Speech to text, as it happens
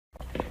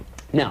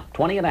Now,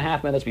 20 and a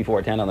half minutes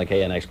before 10 on the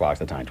KNX clock,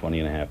 the time, 20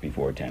 and a half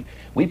before 10.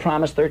 We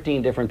promised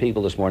 13 different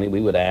people this morning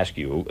we would ask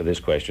you this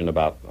question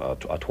about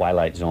a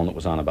Twilight Zone that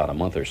was on about a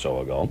month or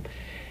so ago.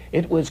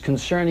 It was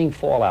concerning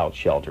fallout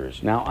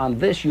shelters. Now, on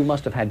this, you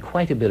must have had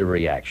quite a bit of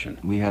reaction.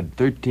 We had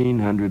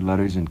 1,300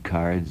 letters and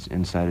cards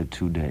inside of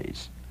 2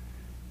 days.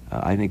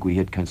 I think we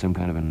hit some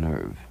kind of a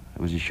nerve.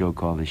 It was a show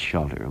called The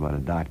Shelter about a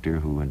doctor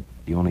who had,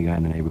 the only guy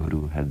in the neighborhood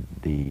who had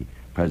the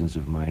presence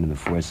of mind and the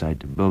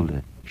foresight to build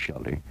a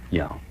shelter.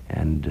 Yeah.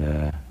 And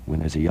when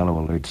there's a yellow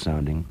alert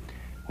sounding,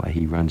 why,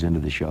 he runs into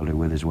the shelter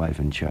with his wife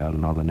and child,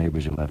 and all the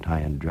neighbors are left high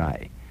and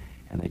dry,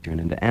 and they turn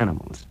into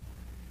animals.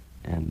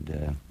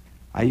 And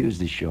I used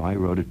the show. I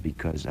wrote it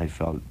because I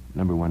felt,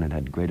 number one, it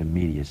had great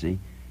immediacy.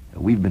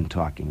 We've been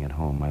talking at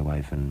home, my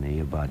wife and me,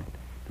 about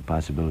the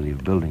possibility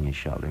of building a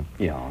shelter.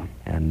 Yeah.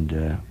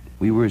 And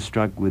we were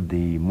struck with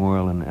the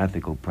moral and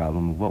ethical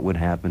problem of what would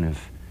happen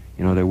if,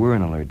 you know, there were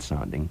an alert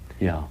sounding.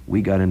 Yeah.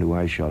 We got into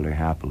our shelter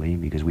happily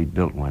because we'd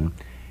built one,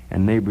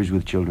 and neighbors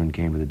with children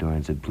came to the door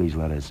and said, please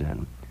let us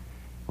in.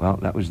 Well,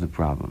 that was the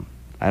problem.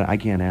 I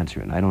can't answer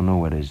it. I don't know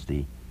what is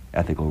the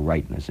ethical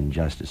rightness and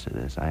justice of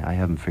this. I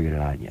haven't figured it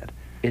out yet.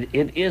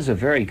 It is a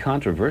very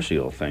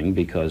controversial thing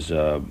because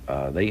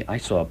I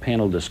saw a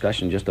panel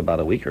discussion just about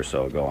a week or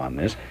so ago on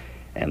this,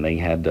 and they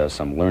had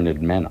some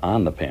learned men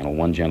on the panel,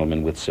 one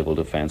gentleman with civil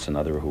defense,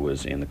 another who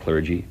was in the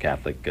clergy,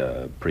 Catholic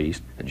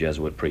priest, a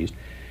Jesuit priest,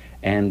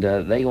 and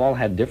they all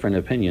had different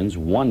opinions.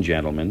 One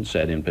gentleman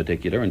said in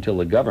particular, until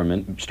the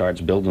government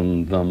starts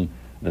building them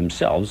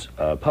themselves,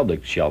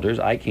 public shelters,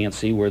 I can't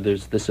see where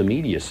there's this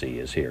immediacy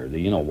is here.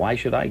 You know, why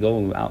should I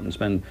go out and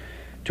spend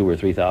 $2,000 or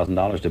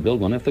 $3,000 to build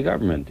one if the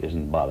government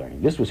isn't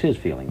bothering? This was his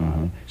feeling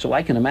on it. So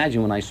I can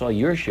imagine when I saw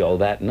your show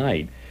that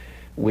night,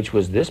 which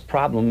was this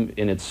problem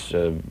in its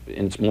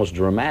most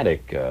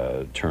dramatic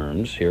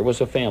terms. Here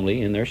was a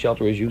family in their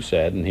shelter, as you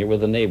said, and here were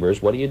the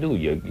neighbors. What do?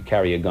 You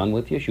carry a gun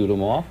with you, shoot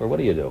them off, or what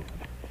do you do?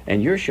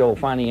 And your show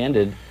finally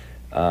ended.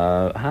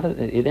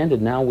 It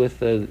ended now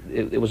with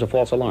it was a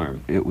false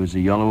alarm. It was a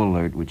yellow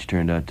alert, which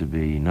turned out to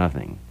be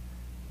nothing.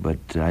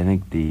 But I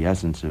think the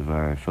essence of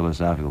our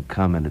philosophical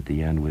comment at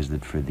the end was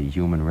that for the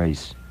human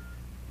race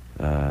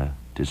to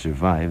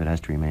survive, it has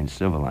to remain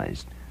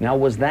civilized. Now,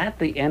 was that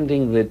the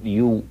ending that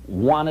you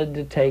wanted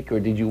to take, or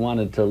did you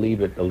want to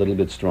leave it a little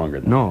bit stronger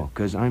than No,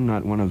 because I'm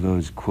not one of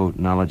those, quote,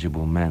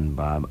 knowledgeable men,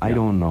 Bob. I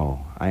don't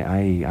know.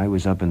 I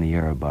was up in the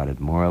air about it,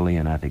 morally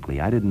and ethically.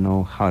 I didn't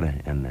know how to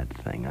end that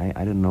thing. I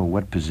didn't know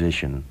what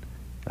position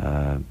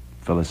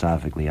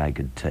philosophically I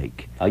could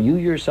take. Are you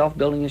yourself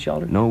building a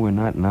shelter? No, we're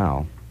not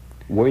now.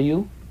 Were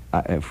you?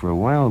 For a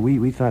while,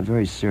 we thought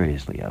very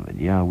seriously of it.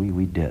 Yeah,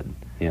 we did.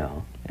 Yeah.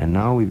 And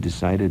now we've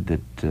decided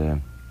that,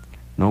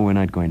 no, we're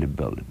not going to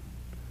build it.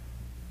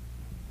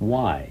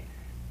 Why?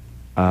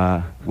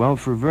 Well,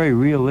 for very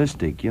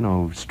realistic, you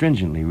know,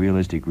 stringently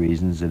realistic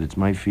reasons, that it's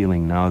my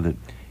feeling now that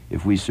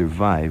if we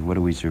survive, what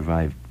do we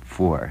survive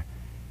for?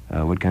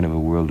 What kind of a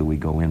world do we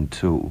go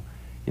into?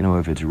 You know,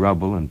 if it's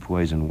rubble and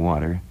poison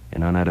water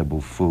and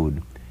unedible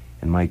food,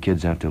 and my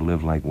kids have to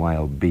live like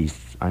wild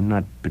beasts, I'm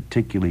not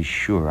particularly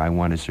sure I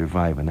want to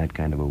survive in that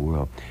kind of a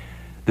world.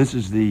 This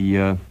is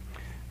the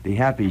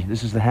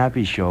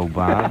happy show,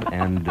 Bob,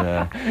 and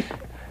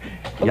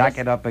yak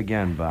it up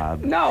again,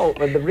 Bob. No,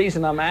 but the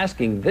reason I'm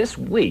asking, this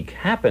week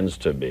happens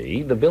to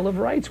be the Bill of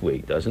Rights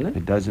week, doesn't it?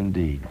 It does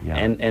indeed, yeah.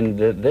 And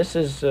this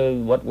is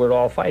what we're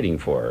all fighting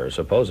for,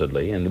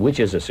 supposedly, and which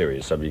is a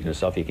serious subject in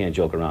itself. You can't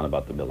joke around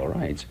about the Bill of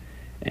Rights.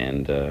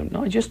 And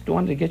no, I just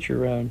wanted to get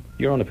your own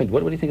opinion.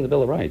 What do you think of the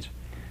Bill of Rights?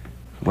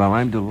 Well,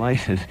 I'm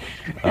delighted.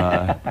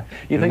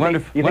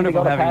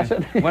 Wonderful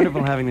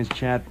having this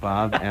chat,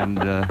 Bob, and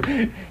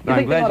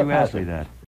I'm glad you asked me that.